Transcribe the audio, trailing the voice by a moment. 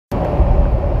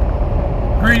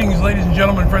Greetings, ladies and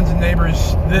gentlemen, friends and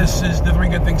neighbors. This is the Three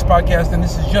Good Things podcast, and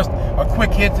this is just a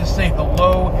quick hit to say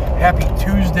hello, happy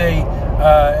Tuesday,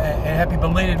 and happy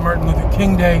belated Martin Luther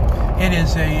King Day. It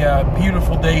is a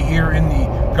beautiful day here in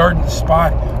the garden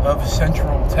spot of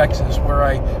Central Texas, where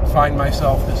I find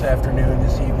myself this afternoon,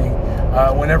 this evening.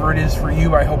 Whenever it is for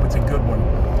you, I hope it's a good one.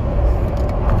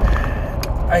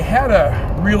 I had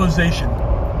a realization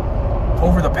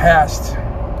over the past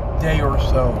day or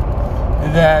so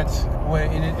that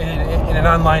in an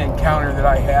online encounter that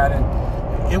I had,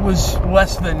 and it was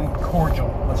less than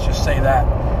cordial, let's just say that.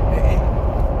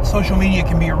 Social media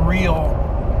can be a real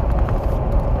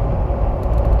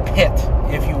pit,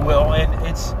 if you will, and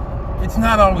it's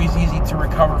not always easy to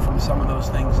recover from some of those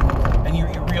things, and you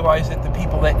realize that the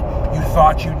people that you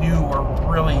thought you knew were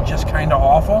really just kind of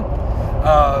awful,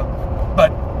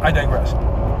 but I digress.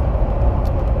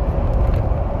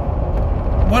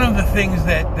 One of the things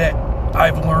that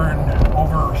I've learned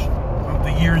over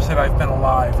the years that I've been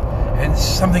alive, and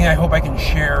something I hope I can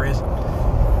share, is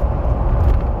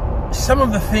some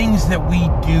of the things that we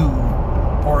do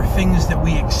or things that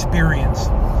we experience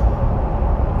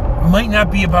might not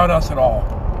be about us at all.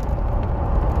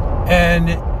 And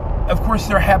of course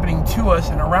they're happening to us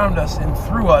and around us and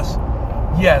through us,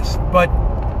 yes, but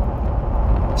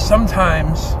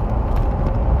sometimes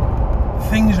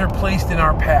things are placed in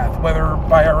our path, whether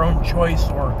by our own choice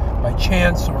or by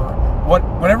chance or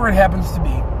whatever it happens to be.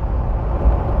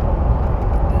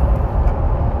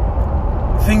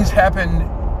 Things happen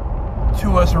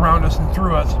to us, around us, and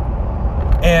through us.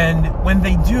 And when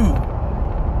they do,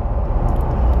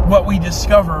 what we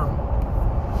discover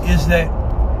is that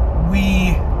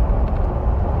we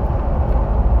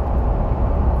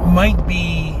might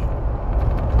be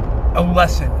a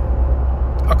lesson,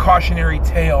 a cautionary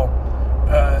tale,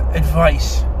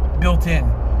 advice built in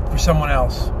for someone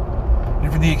else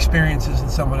and for the experiences that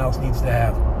someone else needs to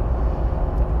have.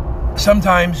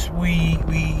 Sometimes we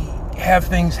have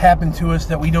things happen to us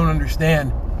that we don't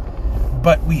understand,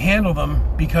 but we handle them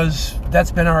because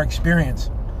that's been our experience.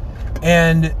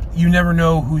 And you never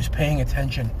know who's paying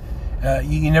attention.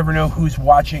 You never know who's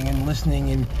watching and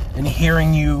listening and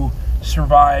hearing you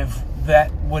survive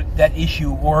that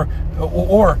issue or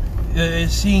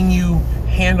seeing you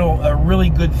handle a really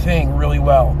good thing really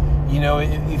well. You know,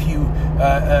 if you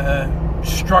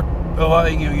struck a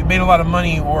lot, you made a lot of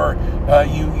money, or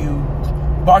you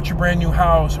bought your brand new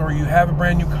house, or you have a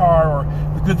brand new car, or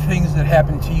the good things that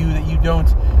happen to you that you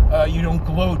don't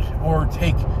gloat or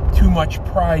take too much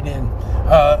pride in,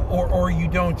 or you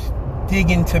don't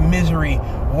dig into misery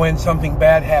when something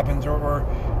bad happens, or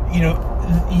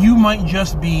you might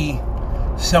just be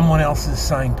someone else's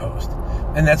signpost.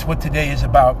 And that's what today is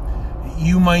about.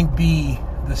 You might be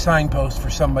the signpost for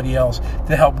somebody else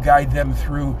to help guide them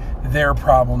through their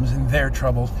problems and their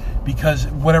troubles, because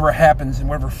whatever happens and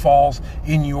whatever falls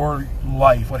in your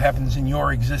life, what happens in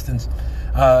your existence,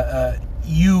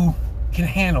 you can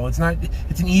handle. It's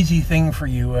an easy thing for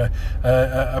you.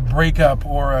 A breakup,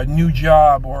 or a new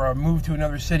job, or a move to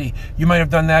another city. You might have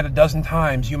done that a dozen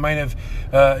times. You might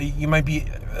be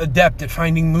adept at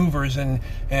finding movers and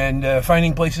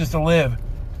finding places to live.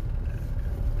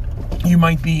 You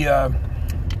might be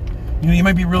you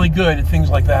might be really good at things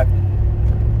like that,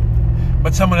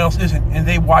 but someone else isn't, and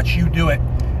they watch you do it,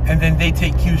 and then they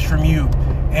take cues from you,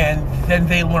 and then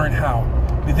they learn how.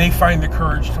 They find the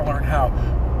courage to learn how.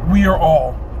 We are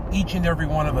all, each and every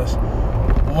one of us,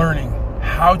 learning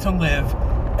how to live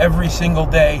every single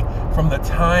day, from the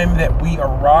time that we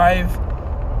arrive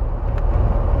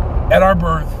at our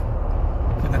birth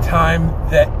to the time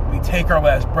that we take our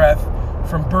last breath.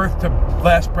 From birth to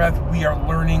last breath, we are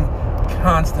learning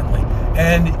constantly.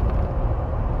 And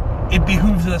it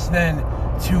behooves us then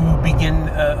to begin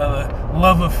a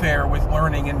love affair with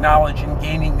learning and knowledge and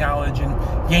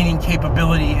gaining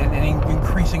capability and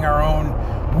increasing our own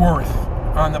worth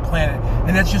on the planet.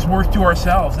 And that's just worth to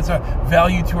ourselves. It's a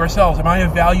value to ourselves. Am I a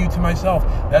value to myself?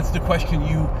 That's the question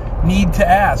you need to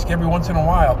ask every once in a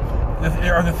while.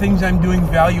 Are the things I'm doing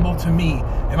valuable to me?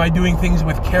 Am I doing things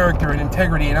with character and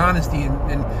integrity and honesty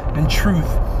and truth?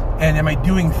 And am I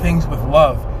doing things with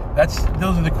love?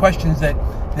 Those are the questions that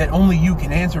only you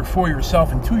can answer for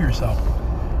yourself and to yourself.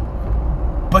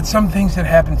 But some things that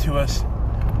happen to us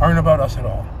aren't about us at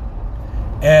all.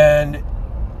 And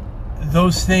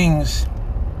those things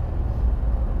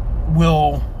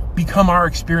will become our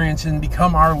experience and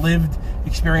become our lived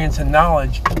experience and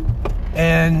knowledge.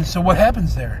 And so what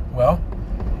happens there? Well,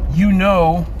 you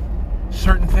know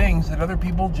certain things that other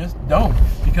people just don't,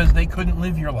 because they couldn't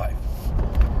live your life.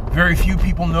 Very few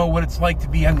people know what it's like to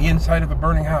be on the inside of a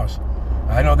burning house.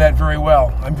 I know that very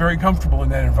well. I'm very comfortable in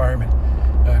that environment.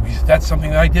 because that's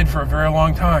something that I did for a very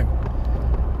long time.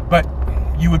 But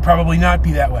you would probably not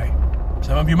be that way.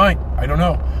 Some of you might. I don't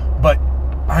know. But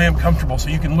I am comfortable, so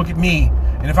you can look at me,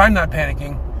 and if I'm not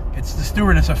panicking, it's the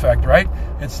stewardess effect, right?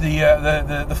 It's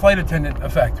the flight attendant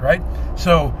effect, right?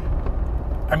 So,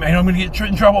 I mean, I'm going to get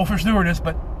in trouble for stewardess,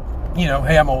 but, you know,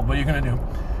 hey, I'm old. What are you going to do?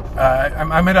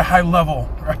 I'm at a high level.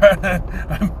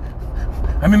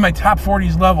 I'm in my top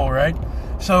 40s level, right?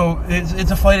 So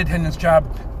it's a flight attendant's job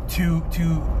to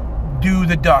do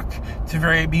the duck,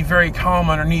 to be very calm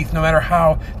underneath, no matter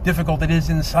how difficult it is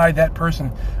inside that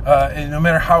person, and no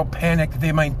matter how panicked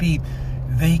they might be,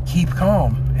 they keep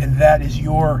calm, and that is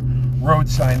your road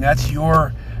sign. That's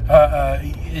your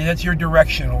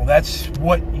directional. That's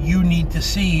what you need to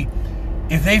see.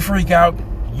 If they freak out,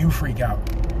 you freak out.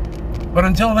 But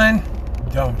until then,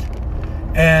 don't.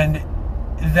 And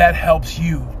that helps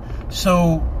you.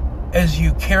 So as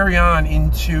you carry on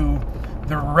into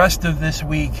the rest of this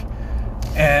week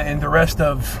and the rest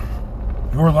of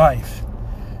your life,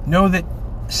 know that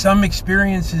some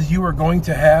experiences you are going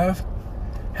to have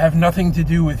nothing to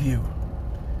do with you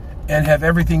and have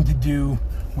everything to do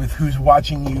with who's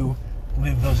watching you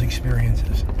live those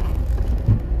experiences.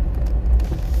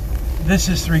 This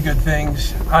is 3 Good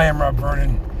Things. I am Rob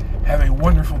Vernon. Have a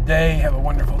wonderful day, have a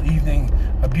wonderful evening,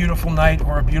 a beautiful night,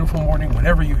 or a beautiful morning,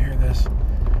 whenever you hear this.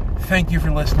 Thank you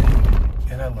for listening,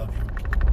 and I love you.